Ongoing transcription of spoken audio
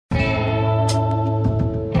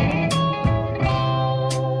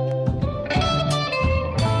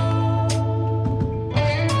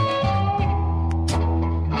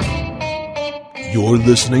You're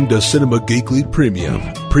listening to Cinema Geekly Premium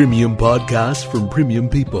podcast from premium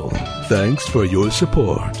people. Thanks for your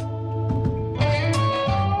support. Need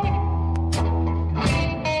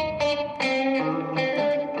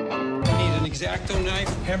an X-Acto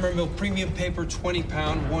knife, hammer mill premium paper,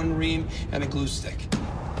 20-pound, one ream, and a glue stick.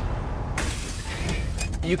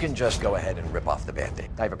 You can just go ahead and rip off the Band-Aid.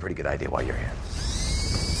 I have a pretty good idea why you're here.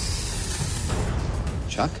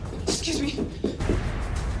 Chuck? Excuse me.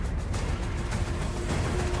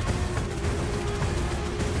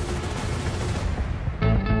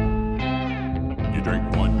 You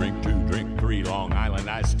drink one, drink two, drink three Long Island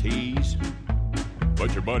iced teas.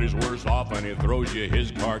 But your buddy's worse off and he throws you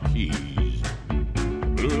his car keys.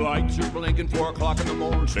 Blue lights are blinking 4 o'clock in the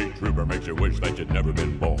morning. State Trooper makes you wish that you'd never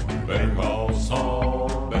been born. Better call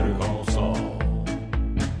Saul, better call Saul.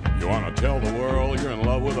 You want to tell the world you're in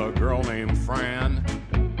love with a girl named Fran?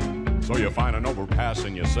 So you find an overpass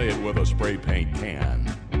and you say it with a spray paint can.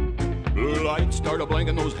 Blue lights start a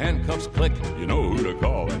blinking, those handcuffs click. You know who to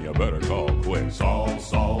call and you better call quick. Saul,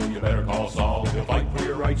 Saul, you better call Saul. You'll fight for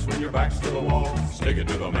your rights when your back's to the wall. Stick it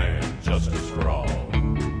to the man, justice for all.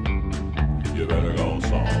 You better call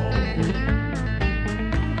Saul.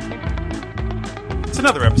 It's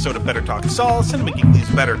another episode of Better Talk Saul, Cinema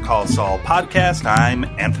Geekly's Better Call Saul podcast. I'm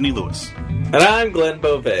Anthony Lewis. And I'm Glenn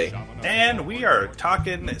Beauvais. And we are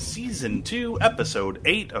talking Season 2, Episode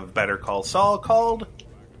 8 of Better Call Saul, called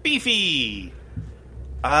Beefy.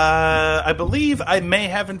 I believe I may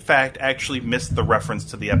have, in fact, actually missed the reference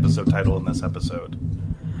to the episode title in this episode.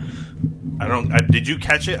 Did you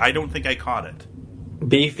catch it? I don't think I caught it.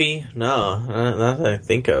 Beefy? No, not that I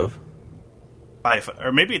think of.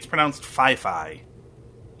 Or maybe it's pronounced Fi-Fi.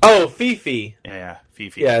 Oh, Fifi. Yeah,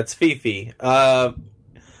 Fifi. Yeah, it's Fifi.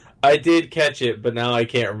 I did catch it, but now I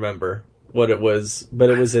can't remember what it was. But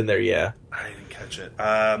it was in there, yeah. I didn't catch it.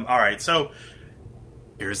 Alright, so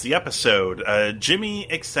here's the episode.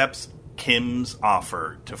 Jimmy accepts Kim's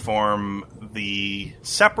offer to form the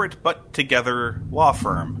separate but together law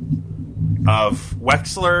firm of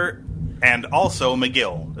Wexler and also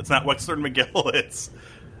McGill. It's not Wexler and McGill, it's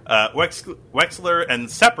Wexler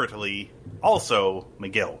and separately also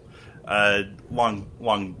McGill.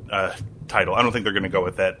 Long title. I don't think they're going to go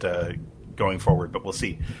with that going forward, but we'll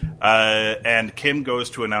see. And Kim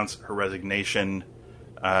goes to announce her resignation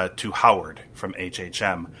to Howard from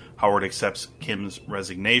HHM. Howard accepts Kim's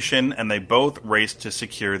resignation, and they both race to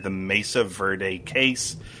secure the Mesa Verde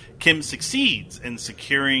case. Kim succeeds in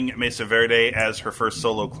securing Mesa Verde as her first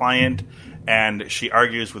solo client, and she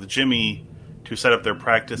argues with Jimmy to set up their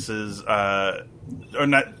practices.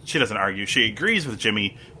 She doesn't argue. She agrees with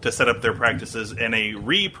Jimmy to set up their practices in a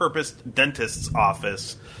repurposed dentist's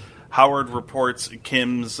office. Howard reports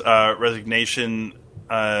Kim's resignation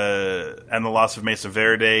and the loss of Mesa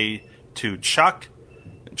Verde to Chuck.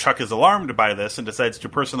 Chuck is alarmed by this and decides to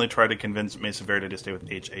personally try to convince Mesa Verde to stay with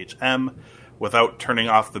HHM without turning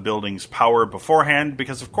off the building's power beforehand,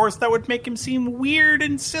 because, of course, that would make him seem weird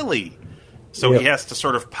and silly. So He has to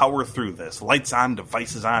sort of power through this. Lights on,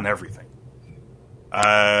 devices on, everything.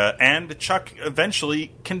 And Chuck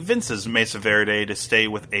eventually convinces Mesa Verde to stay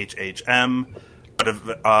with HHM,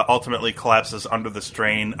 but ultimately collapses under the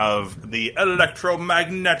strain of the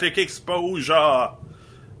electromagnetic exposure.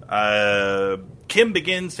 Kim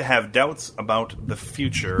begins to have doubts about the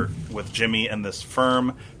future with Jimmy and this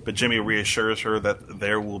firm, but Jimmy reassures her that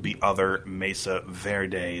there will be other Mesa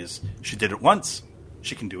Verdes. She did it once,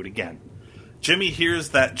 she can do it again. Jimmy hears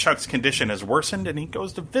that Chuck's condition has worsened, and he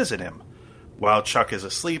goes to visit him. While Chuck is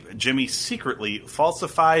asleep, Jimmy secretly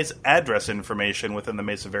falsifies address information within the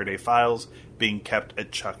Mesa Verde files being kept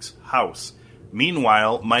at Chuck's house.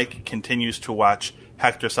 Meanwhile, Mike continues to watch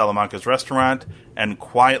Hector Salamanca's restaurant and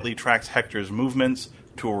quietly tracks Hector's movements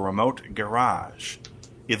to a remote garage.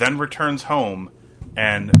 He then returns home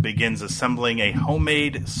and begins assembling a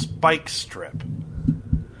homemade spike strip.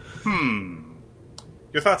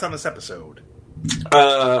 Your thoughts on this episode?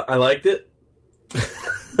 I liked it.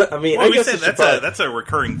 I mean, well, I guess that's a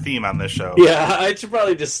recurring theme on this show. Yeah, I should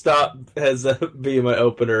probably just stop as being my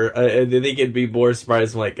opener. I think it'd be more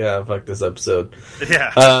surprised. I'm like, fuck this episode.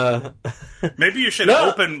 Yeah. Maybe you should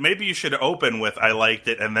open. Maybe you should open with "I liked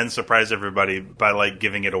it" and then surprise everybody by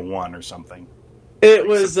giving it a 1 or something. It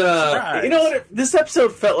was, you know what? This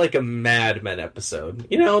episode felt like a Mad Men episode.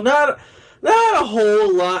 You know, not a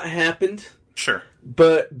whole lot happened. Sure,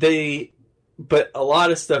 but a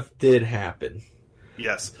lot of stuff did happen.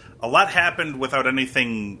 Yes, a lot happened without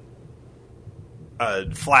anything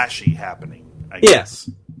flashy happening. I guess.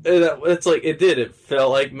 It's like it did. It felt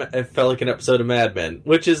like an episode of Mad Men,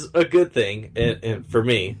 which is a good thing, and for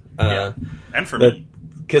me, and for me,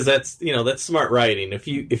 because that's smart writing. If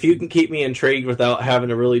you can keep me intrigued without having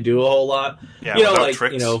to really do a whole lot, like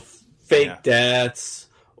tricks. Fake deaths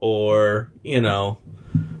or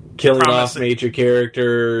killing off major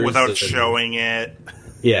characters without showing it.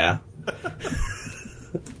 Yeah.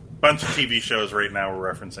 Bunch of TV shows right now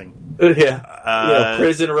we're referencing.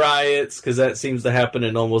 Prison riots, because that seems to happen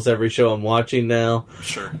in almost every show I'm watching now.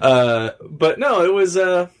 Sure. But no, it was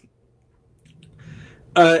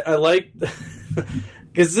I like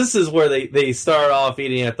because this is where they start off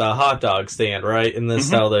eating at the hot dog stand, right? And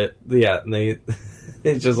this how and they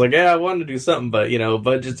it's just like, I wanted to do something, but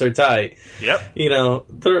budgets are tight. Yep.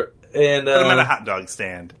 Put them at a hot dog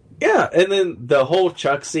stand. Yeah, and then the whole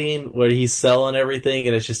Chuck scene where he's selling everything,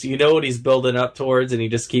 and it's just what he's building up towards, and he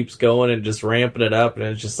just keeps going and just ramping it up, and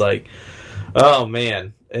it's just like, oh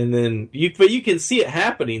man. And then you can see it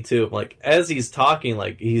happening to him, like as he's talking,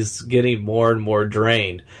 like he's getting more and more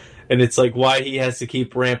drained, and it's like why he has to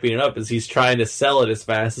keep ramping it up is he's trying to sell it as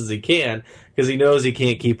fast as he can because he knows he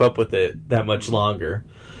can't keep up with it that much longer.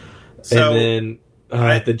 So, and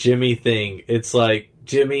then the Jimmy thing, it's like,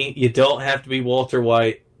 Jimmy, you don't have to be Walter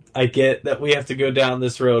White. I get that we have to go down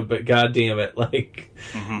this road, but god damn it, like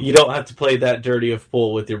you don't have to play that dirty of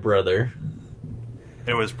pool with your brother.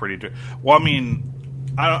 It was pretty dirty. Well, I mean,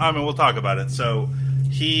 we'll talk about it. So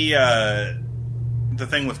he, the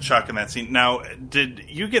thing with Chuck in that scene. Now, did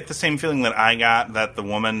you get the same feeling that I got that the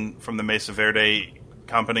woman from the Mesa Verde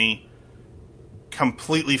company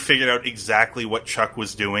completely figured out exactly what Chuck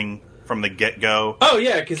was doing from the get-go? Oh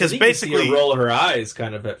yeah, because basically you roll her eyes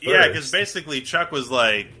kind of at first. Yeah, because basically Chuck was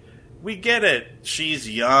like, we get it. She's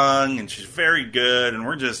young and she's very good, and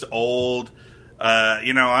we're just old.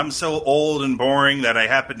 I'm so old and boring that I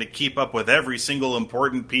happen to keep up with every single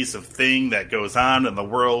important piece of thing that goes on in the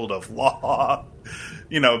world of law.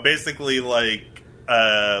 Basically like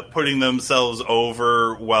putting themselves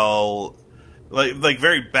over while like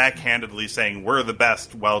very backhandedly saying we're the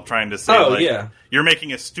best while trying to say you're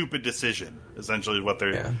making a stupid decision. Essentially,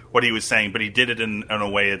 what he was saying, but he did it in a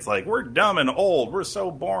way. It's like we're dumb and old. We're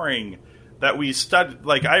so boring that we study.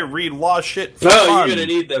 Like I read law shit. For fun. You're gonna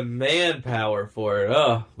need the manpower for it.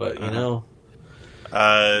 But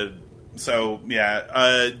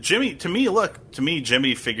Jimmy. To me,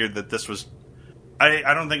 Jimmy figured that this was.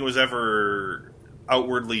 I don't think it was ever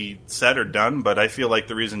outwardly said or done, but I feel like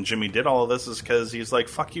the reason Jimmy did all of this is because he's like,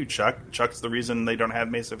 fuck you, Chuck. Chuck's the reason they don't have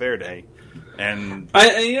Mesa Verde. And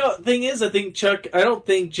thing is, I don't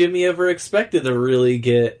think Jimmy ever expected to really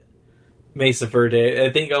get Mesa Verde.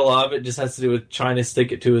 I think a lot of it just has to do with trying to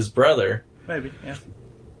stick it to his brother. Maybe, yeah.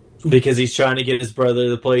 Because he's trying to get his brother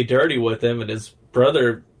to play dirty with him, and his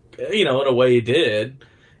brother, in a way he did.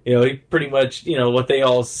 He pretty much, what they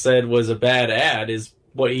all said was a bad ad is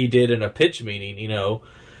what he did in a pitch meeting,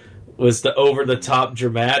 was the over-the-top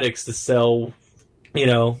dramatics to sell,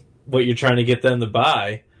 what you're trying to get them to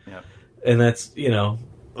buy. Yeah. And that's,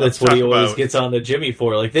 that's what he always gets on to Jimmy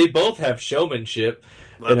for. Like, they both have showmanship,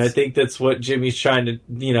 and I think that's what Jimmy's trying to,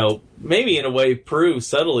 maybe in a way prove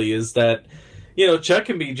subtly is that, Chuck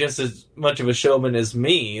can be just as much of a showman as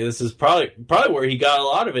me. This is probably where he got a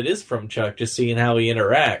lot of it is from Chuck, just seeing how he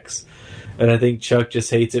interacts. And I think Chuck just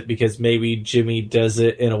hates it because maybe Jimmy does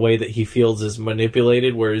it in a way that he feels is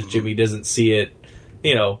manipulated, whereas Jimmy doesn't see it,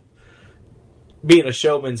 being a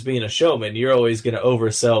showman's being a showman. You're always going to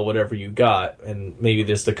oversell whatever you got. And maybe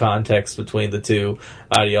there's the context between the two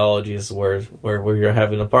ideologies where you're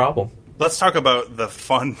having a problem. Let's talk about the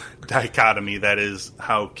fun dichotomy that is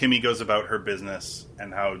how Kimmy goes about her business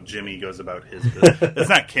and how Jimmy goes about his business. It's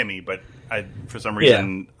not Kimmy, but for some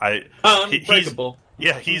reason, Unbreakable.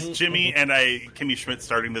 He's Jimmy, and Kimmy Schmidt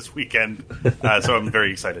starting this weekend, so I'm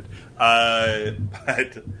very excited.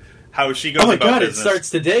 But how she goes about business. Oh my god, business, it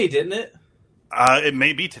starts today, didn't it? It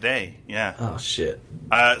may be today, yeah. Oh, shit.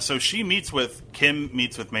 So Kim meets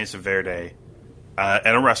with Mesa Verde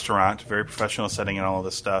at a restaurant, very professional setting and all of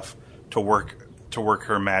this stuff, to work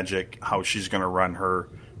her magic, how she's going to run her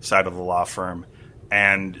side of the law firm.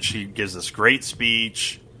 And she gives this great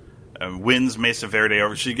speech, wins Mesa Verde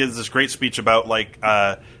over. She gives this great speech about, like,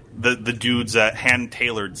 the dude's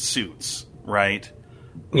hand-tailored suits, right?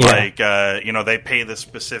 Yeah. Like, they pay this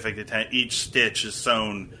specific attention. Each stitch is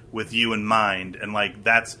sewn with you in mind. And, like,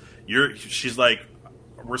 she's like,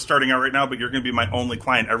 we're starting out right now, but you're going to be my only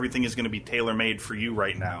client. Everything is going to be tailor-made for you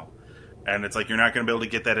right now. And it's like, you're not going to be able to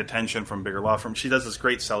get that attention from bigger law firms. She does this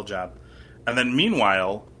great sell job. And then,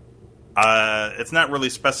 meanwhile, it's not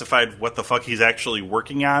really specified what the fuck he's actually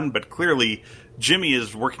working on, but clearly Jimmy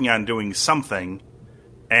is working on doing something.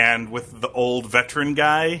 and with the old veteran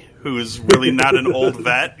guy who's really not an old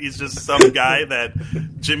vet. He's just some guy that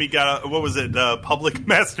Jimmy got, what was it, public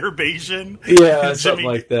masturbation? Yeah, something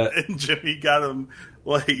like that. And Jimmy got him,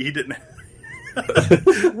 well, he didn't.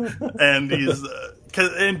 And he's,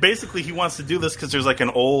 and basically he wants to do this because there's like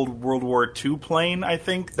an old World War II plane, I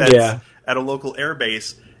think, that's at a local air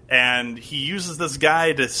base. And he uses this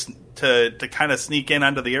guy to kind of sneak in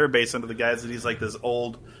onto the air base under the guise that he's like this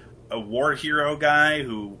old a war hero guy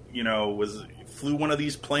who, you know, flew one of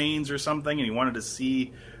these planes or something, and he wanted to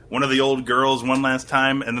see one of the old girls one last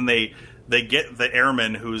time, and then they get the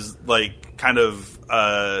airman who's like kind of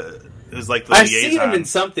is like the liaison. I've seen him in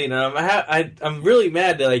something. I'm really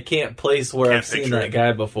mad that I can't place where I've seen that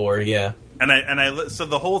guy before. Yeah, and so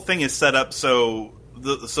the whole thing is set up so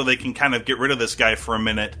they can kind of get rid of this guy for a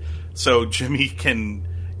minute, so Jimmy can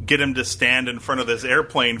get him to stand in front of this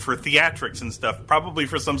airplane for theatrics and stuff, probably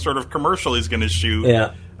for some sort of commercial he's going to shoot.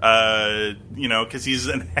 Yeah. You know, because he's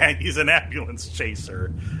an ambulance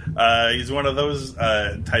chaser. He's one of those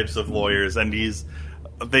types of lawyers, and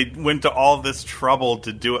they went to all this trouble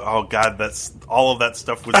to do it. Oh God, all of that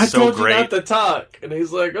stuff was so great. I told you not to talk, and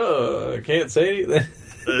he's like, "Oh, I can't say anything."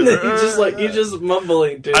 he's just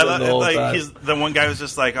mumbling to him the whole time. The one guy was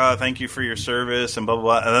just like, "Oh, thank you for your service," and blah blah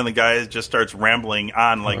blah. And then the guy just starts rambling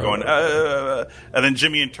on, like going, and then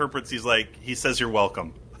Jimmy interprets. He says, "You're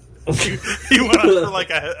welcome." He went on for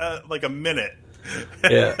like a minute.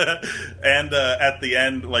 Yeah. And at the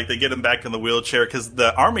end, like, they get him back in the wheelchair because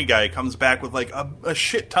the army guy comes back with like a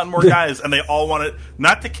shit ton more guys, and they all want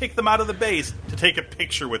not to kick them out of the base, to take a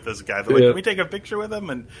picture with this guy. They're like, "Can we take a picture with him?"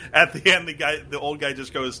 And at the end, the old guy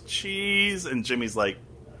just goes, "Cheese," and Jimmy's like,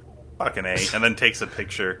 "Fucking A," and then takes a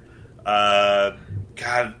picture. God,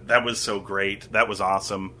 that was so great. That was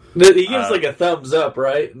awesome. He gives like a thumbs up,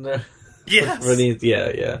 right? Yes.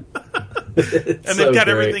 Yeah. And they've got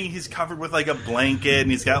everything. He's covered with like a blanket,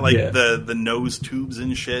 and he's got like the nose tubes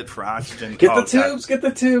and shit for oxygen. Get the tubes.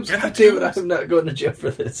 God damn it, I'm not going to jail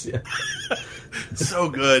for this. Yeah. So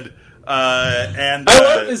good. And I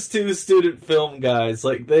love his two student film guys.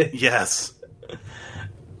 Like yes.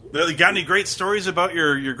 They got any great stories about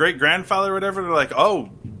your great grandfather or whatever? They're like,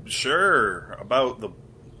 "Oh, sure, about the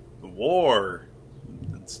war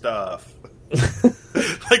and stuff."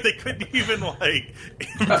 Like they couldn't even like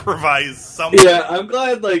improvise something. Yeah, I'm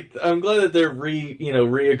glad that they're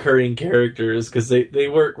reoccurring characters, because they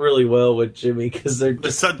work really well with Jimmy, because they're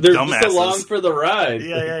just along for the ride.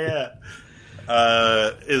 Yeah.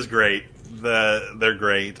 Is great. They're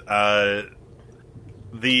great. I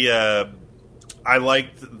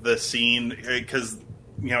liked the scene because,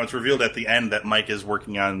 you know, it's revealed at the end that Mike is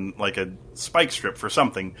working on like a spike strip for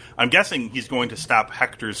something. I'm guessing he's going to stop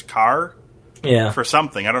Hector's car. Yeah. For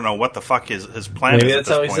something. I don't know what the fuck his plan is. Maybe that's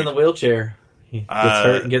how he's in the wheelchair. He gets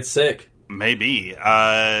hurt and gets sick. Maybe.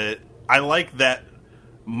 I like that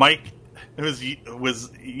Mike was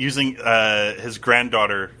using his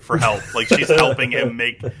granddaughter for help. Like, she's helping him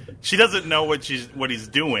she doesn't know what he's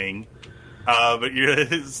doing, but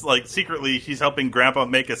it's like secretly she's helping Grandpa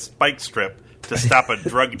make a spike strip to stop a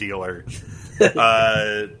drug dealer.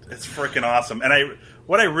 It's freaking awesome. And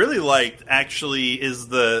what I really liked, actually, is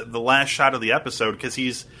the last shot of the episode, because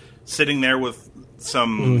he's sitting there with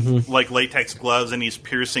some like latex gloves, and he's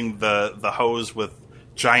piercing the hose with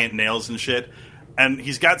giant nails and shit. And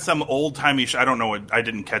he's got some old-timey I don't know I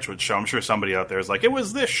didn't catch what show. I'm sure somebody out there is like, "It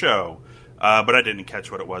was this show." But I didn't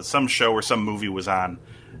catch what it was. Some show or some movie was on.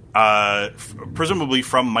 Presumably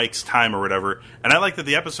from Mike's time or whatever. And I like that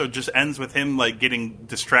the episode just ends with him like getting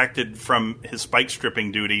distracted from his spike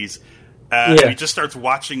stripping duties. He just starts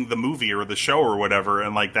watching the movie or the show or whatever,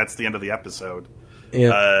 and like that's the end of the episode.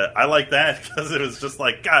 Yeah. I like that because it was just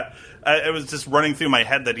like, God, it was just running through my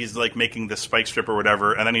head that he's like making this spike strip or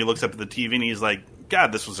whatever, and then he looks up at the TV and he's like,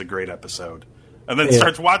 God, this was a great episode. And then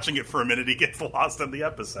starts watching it for a minute. He gets lost in the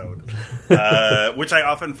episode, which I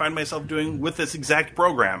often find myself doing with this exact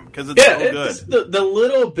program because it's so good. It's the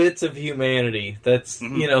little bits of humanity. That's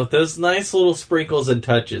those nice little sprinkles and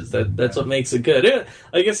touches. That's what makes it good. Yeah,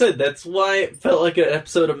 like I said, that's why it felt like an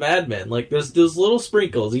episode of Mad Men. Like those little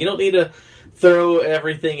sprinkles. You don't need to throw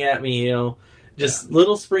everything at me. Just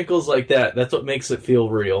little sprinkles like that. That's what makes it feel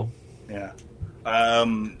real. Yeah.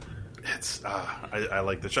 It's I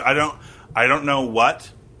like the show. I don't know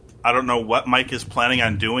what Mike is planning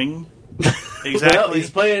on doing exactly. Well, he's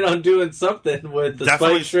planning on doing something with the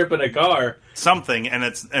spike strip in a car. Something,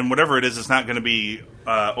 and whatever it is, it's not going to be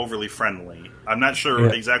overly friendly. I'm not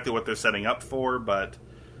sure exactly what they're setting up for, but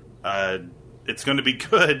it's going to be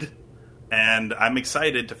good, and I'm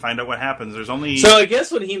excited to find out what happens. So I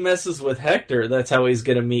guess when he messes with Hector, that's how he's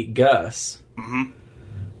going to meet Gus. Mm-hmm.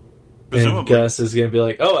 And Gus is going to be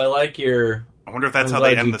like, "Oh, I like your." I wonder if that's I'm how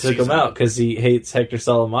they glad end you the took season. him out because he hates Hector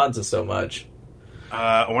Salamanca so much.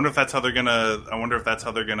 I wonder if that's how they're gonna. I wonder if that's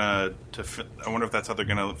how they're gonna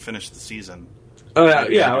finish the season. Oh yeah,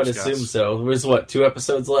 Maybe yeah, I would introduce assume Gus. so. There's what, 2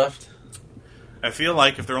 episodes left? I feel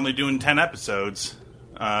like if they're only doing 10 episodes,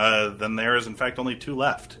 then there is in fact only 2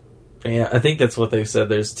 left, Yeah, I think that's what they said.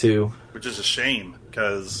 There's 2. which is a shame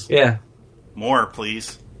because Yeah. more,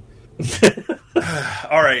 please.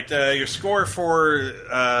 All right, your score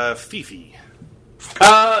for Fifi.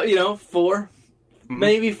 4,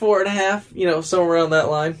 maybe 4.5. Somewhere around that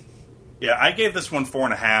line. Yeah, I gave this one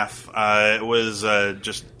 4.5. It was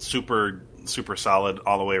just super solid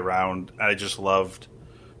all the way around. I just loved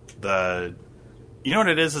the. You know what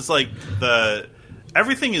it is? It's like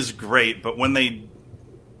everything is great, but when they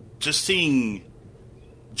just seeing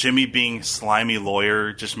Jimmy being slimy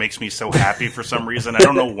lawyer just makes me so happy for some reason. I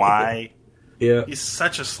don't know why. Yeah. He's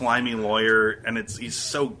such a slimy lawyer, and he's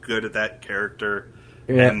so good at that character.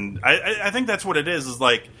 Yeah. And I think that's what it is. Is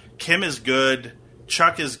like Kim is good,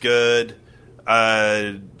 Chuck is good,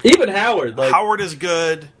 Even Howard. Howard is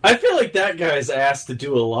good. I feel like that guy's asked to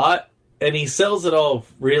do a lot, and he sells it all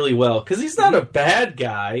really well because he's not a bad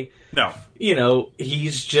guy. No,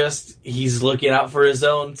 He's looking out for his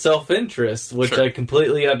own self-interest, which Sure. I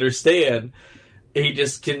completely understand. He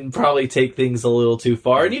just can probably take things a little too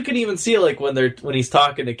far, and you can even see like when he's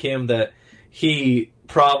talking to Kim that he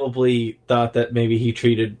probably thought that maybe he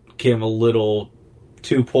treated Kim a little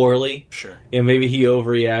too poorly. sure. And maybe he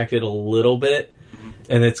overreacted a little bit,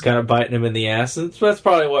 and it's kind of biting him in the ass. And that's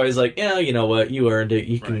probably why he's like, "Yeah, you know what? You earned it.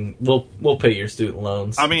 You can. We'll pay your student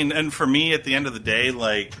loans." I mean, and for me, at the end of the day,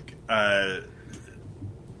 like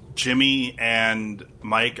Jimmy and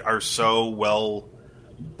Mike are so well.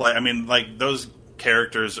 Like, I mean, like those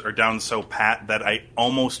characters are down so pat that I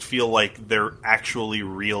almost feel like they're actually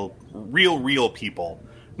real people.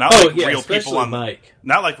 Not like real people especially on Mike.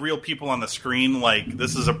 Not like real people on the screen. Like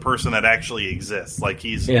this is a person that actually exists. Like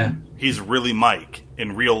he's really Mike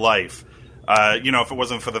in real life. If it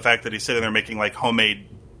wasn't for the fact that he's sitting there making like homemade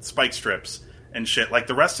spike strips and shit, like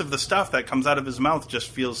the rest of the stuff that comes out of his mouth just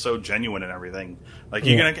feels so genuine and everything. Like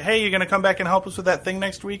you're gonna come back and help us with that thing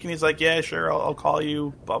next week, and he's like, yeah, sure, I'll call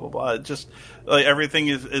you. Blah blah blah. It just like everything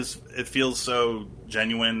is it feels so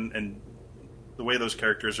genuine, and the way those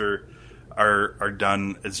characters are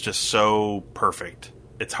done is just so perfect.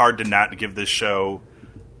 It's hard to not give this show,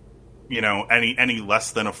 any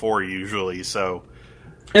less than a 4 usually. So,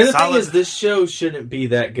 and the thing is, this show shouldn't be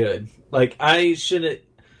that good. Like I shouldn't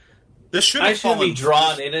be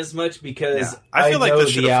drawn in as much because I feel like know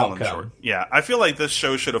this should the have fallen outcome. short. Yeah, I feel like this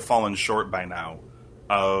show should have fallen short by now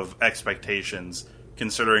of expectations,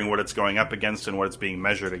 considering what it's going up against and what it's being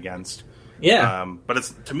measured against. Yeah, but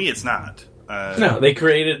to me, it's not. No, they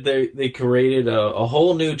created a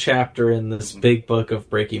whole new chapter in this big book of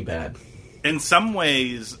Breaking Bad. In some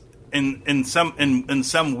ways, in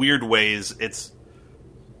some weird ways, it's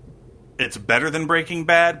better than Breaking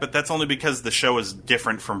Bad, but that's only because the show is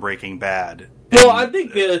different from Breaking Bad. Well, I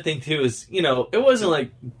think the other thing too is, it wasn't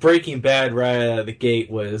like Breaking Bad right out of the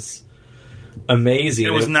gate was amazing.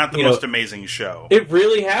 It was not the most amazing show. It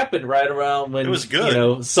really happened right around when it was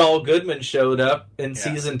good. Saul Goodman showed up in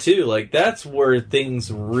season 2. Like that's where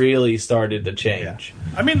things really started to change.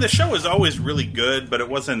 Yeah. I mean, the show was always really good, but it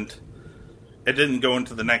didn't go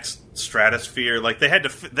into the next stratosphere. Like they had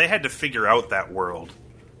to figure out that world.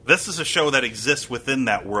 This is a show that exists within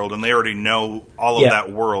that world, and they already know all of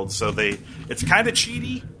that world. So it's kind of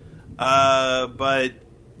cheaty, but.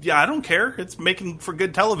 Yeah, I don't care. It's making for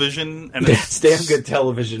good television, and it's damn good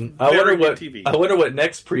television. I wonder TV. what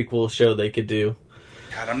next prequel show they could do.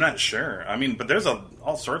 God, I'm not sure. I mean, but there's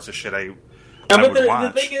all sorts of shit I would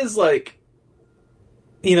watch. The thing is, like,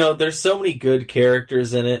 there's so many good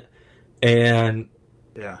characters in it, and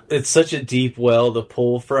it's such a deep well to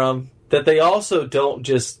pull from that they also don't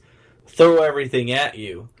just throw everything at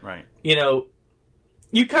you. Right.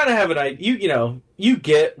 You kind of have an idea, you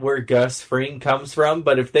get where Gus Fring comes from,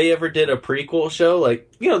 but if they ever did a prequel show,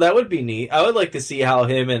 like, that would be neat. I would like to see how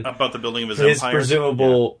him and about the building of his empire,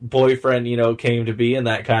 presumable boyfriend, came to be and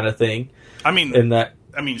that kind of thing. I mean,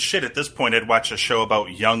 shit, at this point, I'd watch a show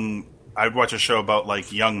about young Mike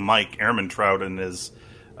Ehrmantraut and his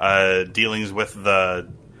dealings with the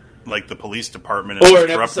police department and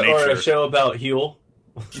corrupt nature. Or a show about Huel.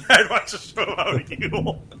 I'd watch a show about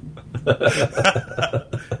Huel.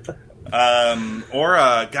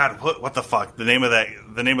 What the fuck? The name of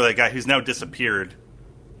that guy who's now disappeared.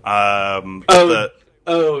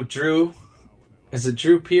 Drew. Is it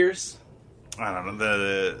Drew Pierce? I don't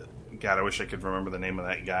know. God, I wish I could remember the name of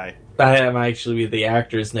that guy. I am actually the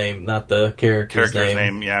actor's name, not the character's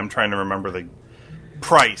name. Yeah, I'm trying to remember the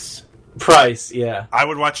Price. Price, yeah. I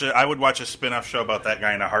would watch a spin-off show about that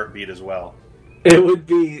guy in a heartbeat as well. It would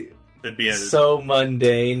be It'd be so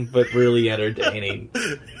mundane, but really entertaining.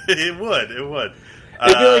 It would. It'd be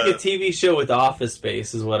like a TV show with Office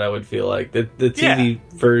Space is what I would feel like. The TV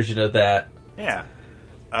version of that. Yeah.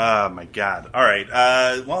 Oh, my God. All right.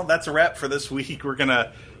 Well, that's a wrap for this week. We're going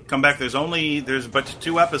to come back. There's but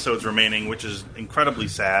 2 episodes remaining, which is incredibly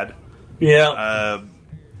sad. Yeah.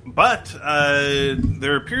 But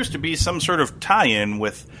there appears to be some sort of tie-in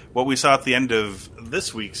with what we saw at the end of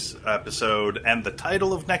this week's episode and the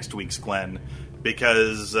title of next week's, Glenn,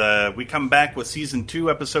 because we come back with Season 2,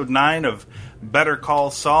 Episode 9 of Better Call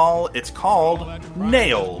Saul. It's called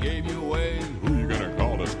Nailed. Gave you away. Who you gonna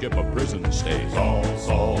call to skip a prison stay? Saul,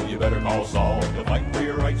 Saul, you better call Saul. To fight for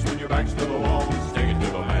your rights when your back's to the wall. Take it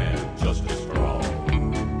to the man, justice for all.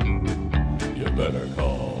 You better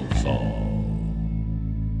call Saul.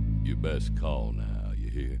 You best call now, you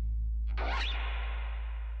hear?